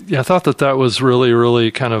 Yeah, I thought that was really,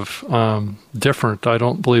 really kind of different. I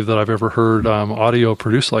don't believe that I've ever heard audio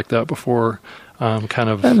produced like that before. Kind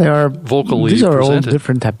of and they are vocally these are presented. all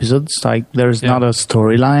different episodes. Like there's not a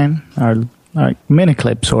storyline, or like mini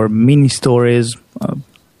clips or mini stories,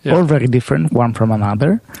 all very different one from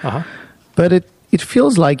another. But it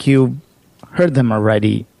feels like you heard them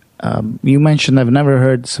already. You mentioned I've never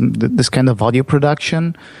heard this kind of audio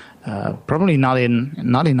production. Probably not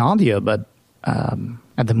in audio, but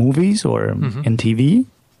at the movies or in TV.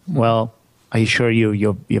 Well, I assure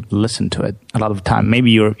you've listened to it a lot of time.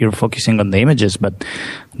 Maybe you're focusing on the images, but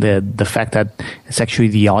the fact that it's actually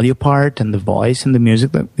the audio part and the voice and the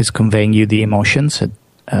music that is conveying you the emotions.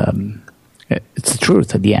 It's the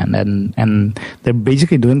truth at the end, and they're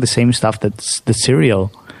basically doing the same stuff that the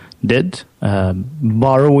serial did,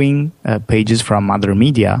 borrowing pages from other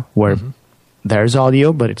media where there's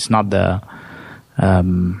audio, but it's not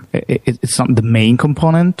it's not the main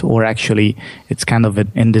component, or actually it's kind of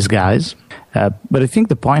in disguise. But I think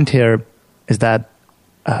the point here is that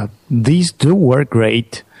these do work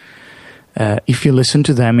great if you listen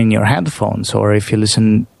to them in your headphones, or if you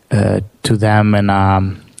listen to them in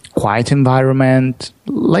a quiet environment,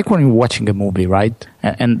 like when you're watching a movie, right?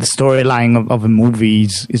 And the storyline of a movie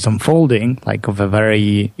is unfolding, like of a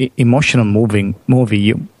very emotional movie.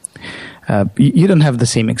 You don't have the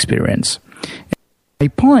same experience. My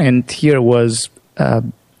point here was,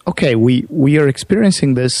 okay, we are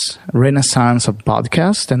experiencing this renaissance of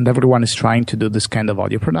podcast, and everyone is trying to do this kind of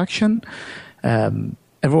audio production.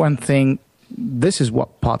 Everyone think this is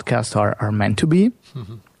what podcasts are meant to be.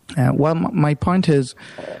 Well, my point is,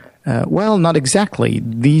 well, not exactly.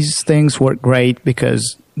 These things work great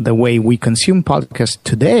because the way we consume podcasts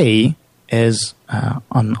today is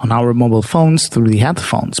on our mobile phones through the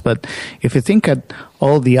headphones. But if you think at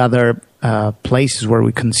all the other places where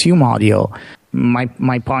we consume audio,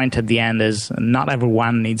 my point at the end is not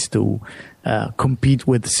everyone needs to compete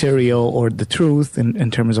with Serial or The Truth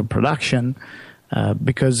in terms of production,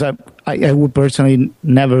 because I would personally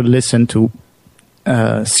never listen to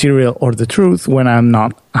Serial or The Truth when I'm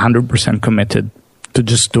not 100% committed to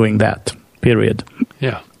just doing that, period.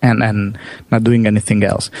 Yeah. And not doing anything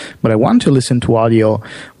else. But I want to listen to audio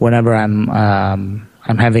whenever I'm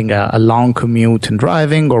having a long commute and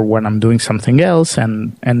driving, or when I'm doing something else,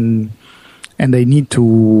 and I need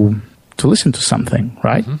to listen to something,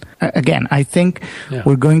 right? Again, I think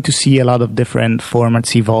we're going to see a lot of different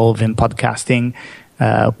formats evolve in podcasting,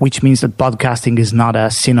 which means that podcasting is not a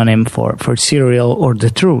synonym for Serial or The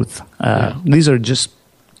Truth. These are just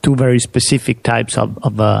two very specific types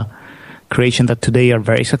of creation that today are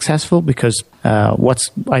very successful, because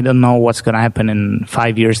I don't know what's going to happen in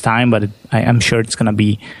 5 years' time, but I'm sure it's going to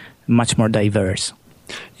be much more diverse.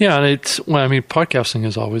 Yeah, and podcasting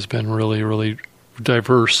has always been really, really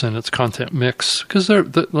diverse in its content mix, because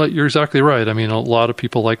you're exactly right. I mean, a lot of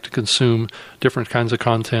people like to consume different kinds of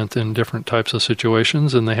content in different types of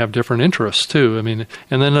situations, and they have different interests too. I mean,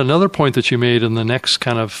 and then another point that you made in the next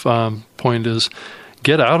kind of point is,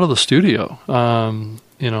 get out of the studio.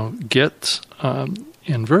 Get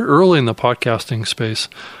and very early in the podcasting space,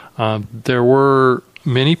 there were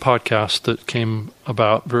many podcasts that came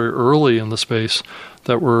about very early in the space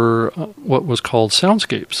that were what was called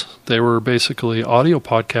soundscapes. They were basically audio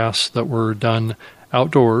podcasts that were done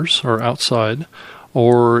outdoors or outside,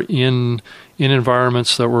 or in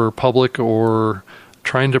environments that were public, or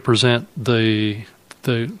trying to present the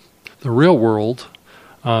real world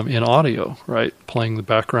in audio, right? Playing the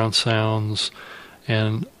background sounds.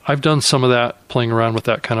 And I've done some of that, playing around with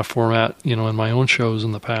that kind of format, in my own shows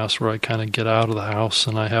in the past, where I kind of get out of the house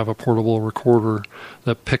and I have a portable recorder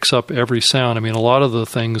that picks up every sound. I mean, a lot of the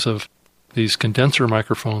things of these condenser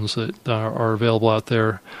microphones that are available out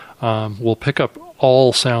there will pick up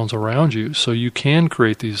all sounds around you. So you can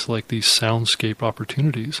create these soundscape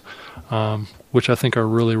opportunities, which I think are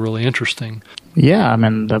really, really interesting. Yeah, I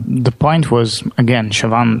mean, the point was, again,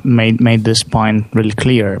 Siobhan made this point really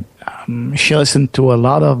clear. She listened to a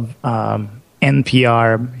lot of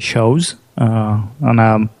NPR shows on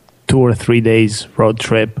a 2 or 3 days road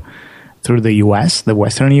trip through the U.S., the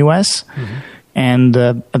Western U.S. Mm-hmm. And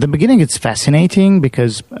at the beginning, it's fascinating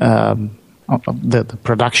because the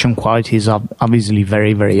production quality is obviously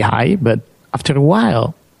very, very high. But after a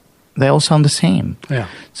while, they all sound the same. Yeah.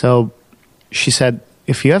 So she said,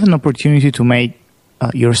 if you have an opportunity to make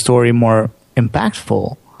your story more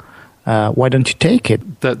impactful, why don't you take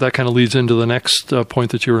it? That kind of leads into the next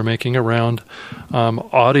point that you were making around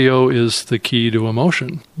audio is the key to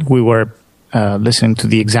emotion. We were listening to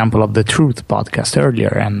the example of the Truth podcast earlier,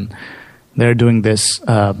 and they're doing this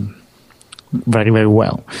very, very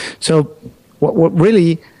well. So what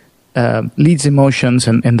really leads emotions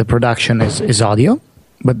in the production is audio.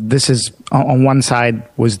 But this is, on one side,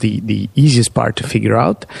 was the easiest part to figure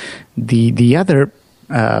out. The other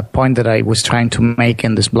point that I was trying to make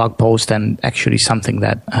in this blog post, and actually something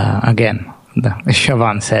that, again,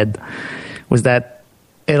 Siobhan said, was that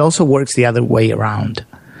it also works the other way around.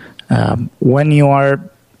 When you are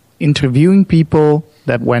interviewing people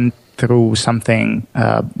that went through something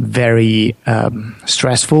very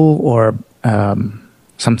stressful or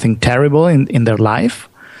something terrible in their life,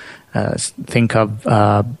 think of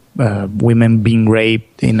women being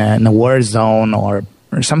raped in a war zone or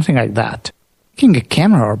something like that. Taking a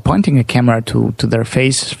camera or pointing a camera to their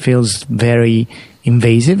face feels very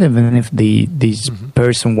invasive, even if this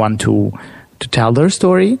person want to tell their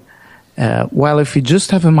story. While if you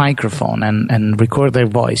just have a microphone and record their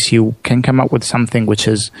voice, you can come up with something which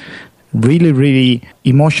is really, really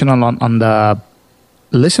emotional on the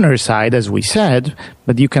listener side, as we said,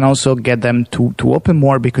 but you can also get them to open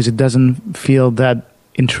more because it doesn't feel that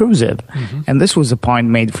intrusive. Mm-hmm. And this was a point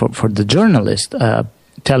made for the journalist,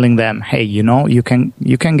 telling them, hey, you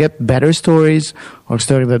can get better stories or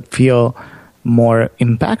stories that feel more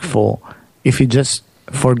impactful if you just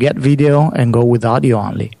forget video and go with audio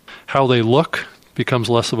only. How they look becomes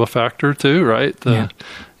less of a factor too, right?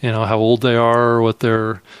 How old they are, what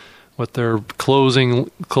their clothing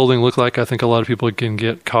look like. I think a lot of people can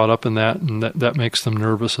get caught up in that, and that makes them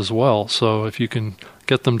nervous as well. So if you can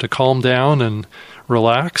get them to calm down and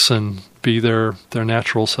relax and be their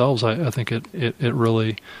natural selves, I think it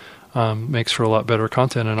really makes for a lot better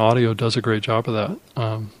content, and audio does a great job of that.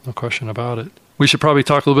 No question about it. We should probably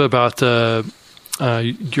talk a little bit about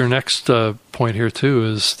your next point here too,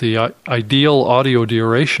 is the ideal audio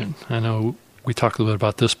duration. I know we talked a little bit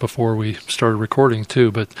about this before we started recording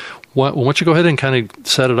too, but why don't you go ahead and kind of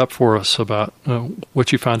set it up for us about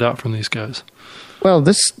what you found out from these guys? Well,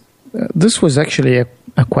 this was actually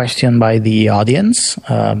a question by the audience,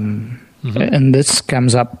 and this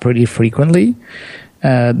comes up pretty frequently.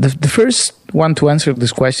 The first one to answer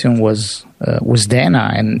this question was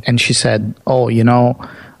Dana, and she said,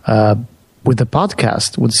 with the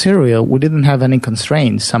podcast, with Serial, we didn't have any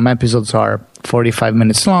constraints. Some episodes are 45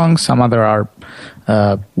 minutes long, some other are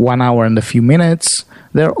 1 hour and a few minutes.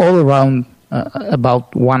 They're all around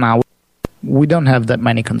about 1 hour. We don't have that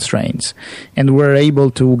many constraints. And we're able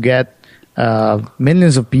to get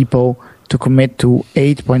millions of people to commit to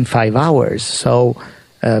 8.5 hours. So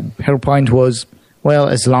her point was, well,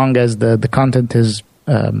 as long as the content is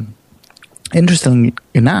interesting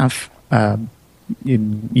enough,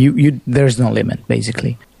 there's no limit,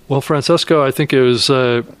 basically. Well, Francesco, I think it was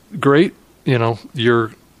great,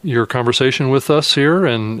 your conversation with us here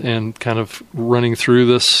and kind of running through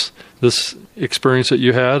this experience that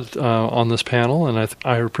you had on this panel, and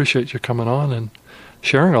I appreciate you coming on and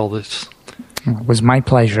sharing all this. It was my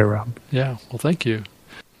pleasure, Rob. Yeah, well, thank you.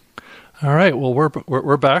 All right, well,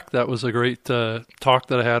 we're back. That was a great talk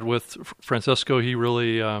that I had with Francesco. He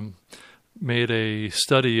really made a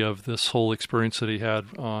study of this whole experience that he had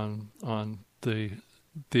on the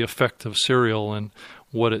effect of Serial and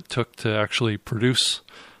what it took to actually produce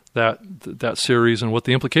that series and what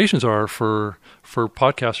the implications are for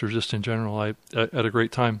podcasters just in general. I had a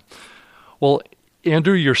great time. Well,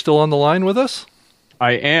 Andrew, you're still on the line with us?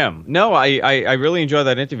 I am. No, I really enjoyed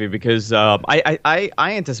that interview because I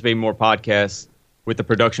anticipate more podcasts with the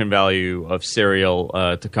production value of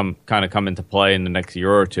Serial to come into play in the next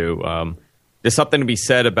year or two. There's something to be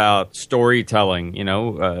said about storytelling.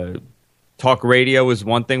 Talk radio is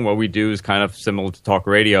one thing. What we do is kind of similar to talk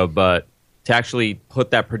radio, but to actually put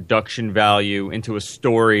that production value into a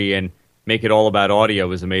story and make it all about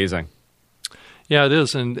audio is amazing. Yeah, it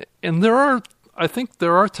is, and I think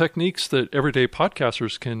there are techniques that everyday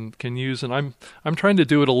podcasters can use, and I'm trying to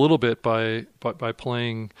do it a little bit by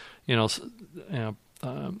playing kind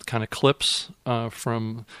of clips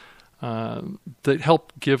from that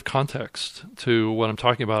help give context to what I'm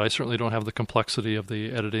talking about. I certainly don't have the complexity of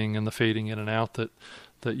the editing and the fading in and out that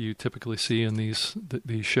you typically see in these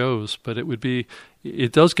shows, but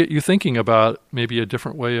it does get you thinking about maybe a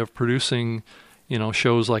different way of producing,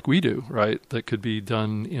 shows like we do, right? That could be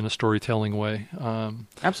done in a storytelling way.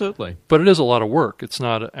 Absolutely. But it is a lot of work. It's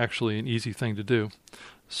not actually an easy thing to do.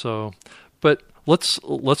 So, but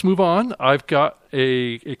let's move on. I've got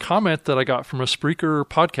a comment that I got from a Spreaker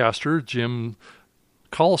podcaster, Jim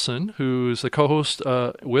Collison, who's the co-host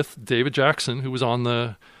with David Jackson, who was on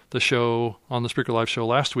the show, on the Spreaker Live show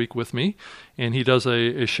last week with me. And he does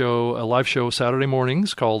a live show Saturday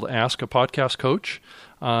mornings called Ask a Podcast Coach.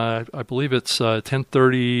 I believe it's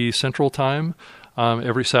 10:30 Central Time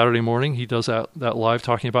every Saturday morning. He does that live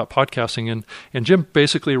talking about podcasting. And Jim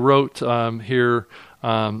basically wrote here,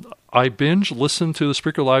 I binge listened to the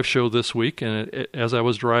Spreaker Live show this week, and as I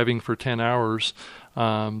was driving for 10 hours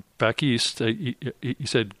back east, he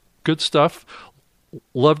said, good stuff.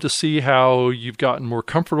 Love to see how you've gotten more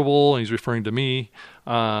comfortable, and he's referring to me,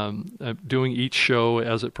 doing each show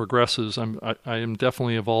as it progresses. I am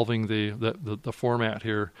definitely evolving the format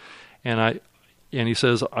here, and he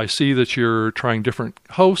says, I see that you're trying different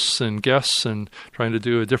hosts and guests and trying to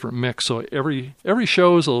do a different mix. So every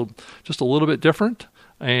show is just a little bit different.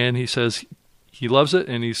 And he says he loves it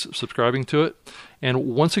and he's subscribing to it. And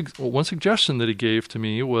one suggestion that he gave to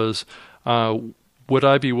me was, would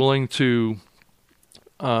I be willing to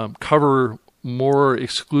cover more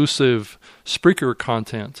exclusive Spreaker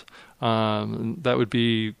content? That would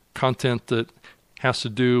be content that has to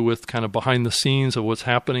do with kind of behind the scenes of what's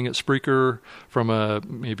happening at Spreaker from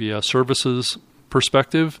maybe a services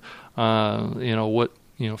perspective.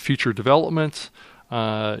 Future development.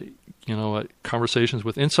 Conversations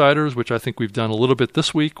with insiders, which I think we've done a little bit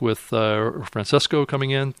this week with Francesco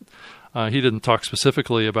coming in. He didn't talk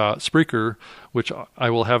specifically about Spreaker, which I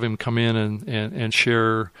will have him come in and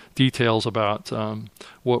share details about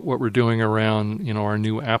what we're doing around our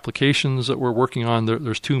new applications that we're working on.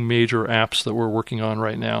 There's two major apps that we're working on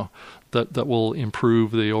right now that will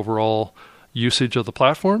improve the overall usage of the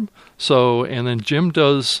platform. So, and then Jim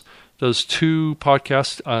does two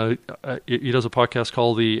podcasts. He does a podcast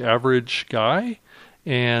called The Average Guy,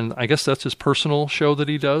 and I guess that's his personal show that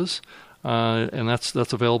he does, and that's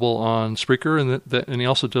available on Spreaker. And he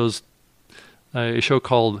also does a show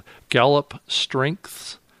called Gallup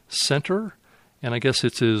Strengths Center, and I guess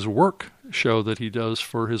it's his work show that he does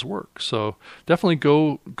for his work. So definitely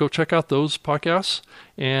go check out those podcasts.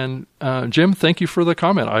 And Jim, thank you for the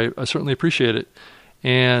comment. I certainly appreciate it.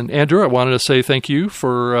 And Andrew, I wanted to say thank you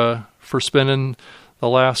for spending the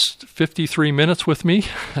last 53 minutes with me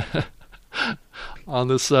on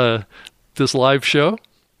this live show.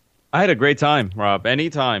 I had a great time, Rob.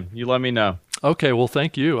 Anytime. You let me know. Okay, well,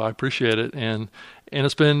 thank you. I appreciate it. And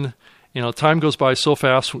it's been, time goes by so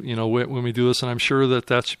fast, when we do this, and I'm sure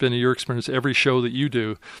that's been your experience every show that you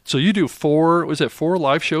do. So you do 4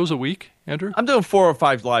 live shows a week, Andrew? I'm doing 4 or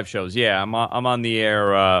 5 live shows. Yeah, I'm on the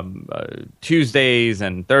air Tuesdays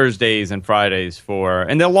and Thursdays and Fridays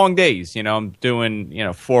and they're long days. I'm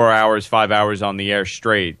doing 4 hours, 5 hours on the air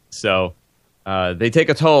straight. So they take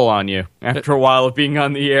a toll on you after a while of being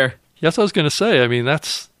on the air. Yes, I was going to say. I mean,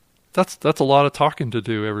 that's a lot of talking to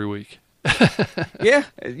do every week. Yeah,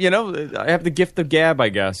 I have the gift of gab, I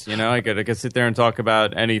guess. I could sit there and talk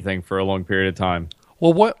about anything for a long period of time.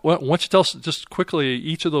 Well, why don't you tell us just quickly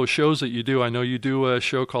each of those shows that you do? I know you do a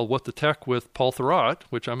show called What the Tech with Paul Thurrott,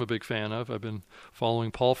 which I'm a big fan of. I've been following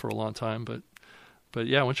Paul for a long time, but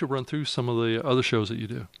yeah, why don't you run through some of the other shows that you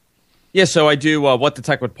do? Yeah, so I do What the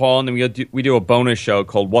Tech with Paul, and then we do a bonus show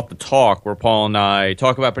called What the Talk, where Paul and I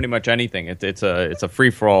talk about pretty much anything. It's a free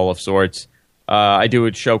for all of sorts. I do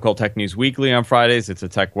a show called Tech News Weekly on Fridays. It's a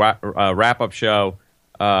tech wrap-up show.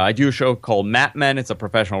 I do a show called Mat Men. It's a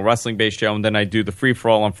professional wrestling-based show. And then I do the Free For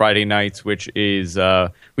All on Friday nights, which is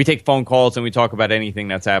we take phone calls and we talk about anything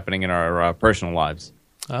that's happening in our personal lives.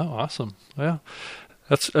 Oh, awesome. Yeah.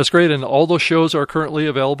 That's great. And all those shows are currently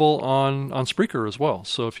available on Spreaker as well.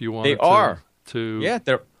 So if you want Yeah,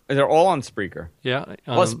 they're all on Spreaker. Yeah.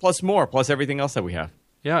 Plus everything else that we have.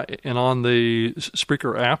 Yeah, and on the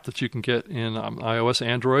Spreaker app that you can get in iOS,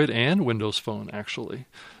 Android, and Windows Phone, actually.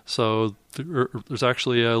 So there's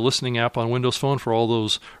actually a listening app on Windows Phone for all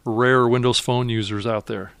those rare Windows Phone users out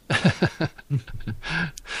there.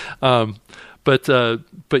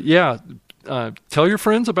 But yeah, tell your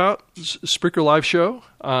friends about Spreaker Live Show.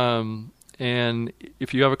 And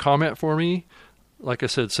if you have a comment for me, like I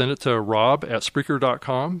said, send it to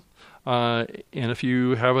rob@Spreaker.com. And if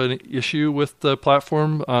you have an issue with the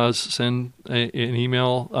platform, send an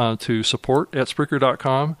email to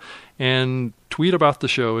support@Spreaker.com and tweet about the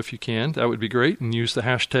show if you can. That would be great. And use the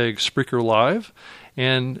hashtag SpreakerLive.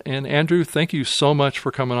 And Andrew, thank you so much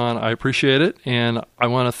for coming on. I appreciate it. And I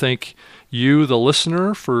want to thank you, the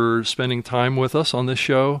listener, for spending time with us on this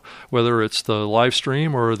show, whether it's the live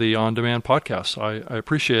stream or the on-demand podcast. I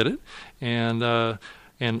appreciate it. And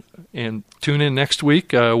tune in next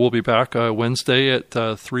week. We'll be back Wednesday at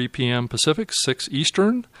 3 p.m. Pacific, 6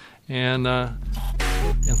 Eastern. And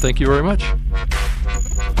thank you very much.